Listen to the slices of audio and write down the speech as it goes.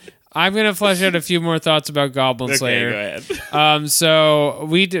I'm going to flesh out a few more thoughts about Goblin Slayer. Okay, go ahead. So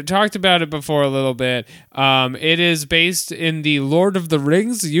we talked about it before a little bit. It is based in the Lord of the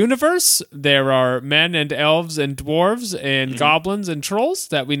Rings universe. There are men and elves and dwarves and goblins and trolls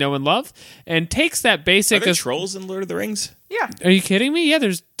that we know and love, and takes that basic... Are there trolls in Lord of the Rings? Yeah. Are you kidding me? Yeah,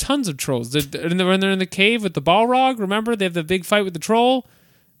 there's tons of trolls. When they're in the cave with the Balrog, remember? They have the big fight with the troll.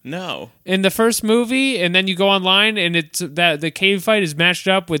 No. In the first movie, and then you go online, and it's that the cave fight is matched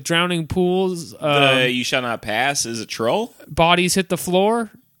up with drowning pools. You Shall Not Pass is a troll? Bodies hit the floor.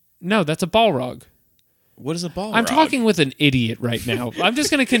 No, that's a Balrog. What is a Balrog? I'm talking with an idiot right now. I'm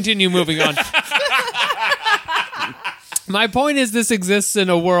just going to continue moving on. My point is this exists in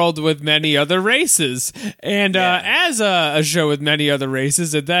a world with many other races. And as a show with many other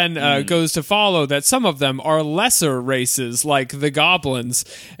races, it then goes to follow that some of them are lesser races, like the goblins.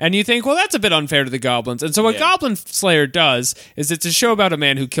 And you think, well, that's a bit unfair to the goblins. And so what Goblin Slayer does is it's a show about a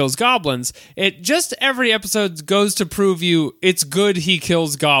man who kills goblins. It just every episode goes to prove you it's good he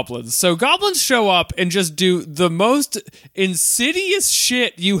kills goblins. So goblins show up and just do the most insidious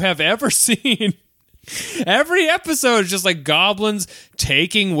shit you have ever seen. Every episode is just like goblins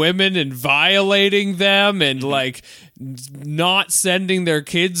taking women and violating them and like not sending their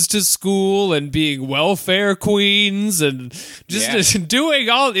kids to school and being welfare queens and just doing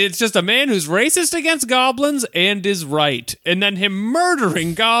all. It's just a man who's racist against goblins and is right, and then him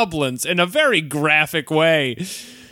murdering goblins in a very graphic way.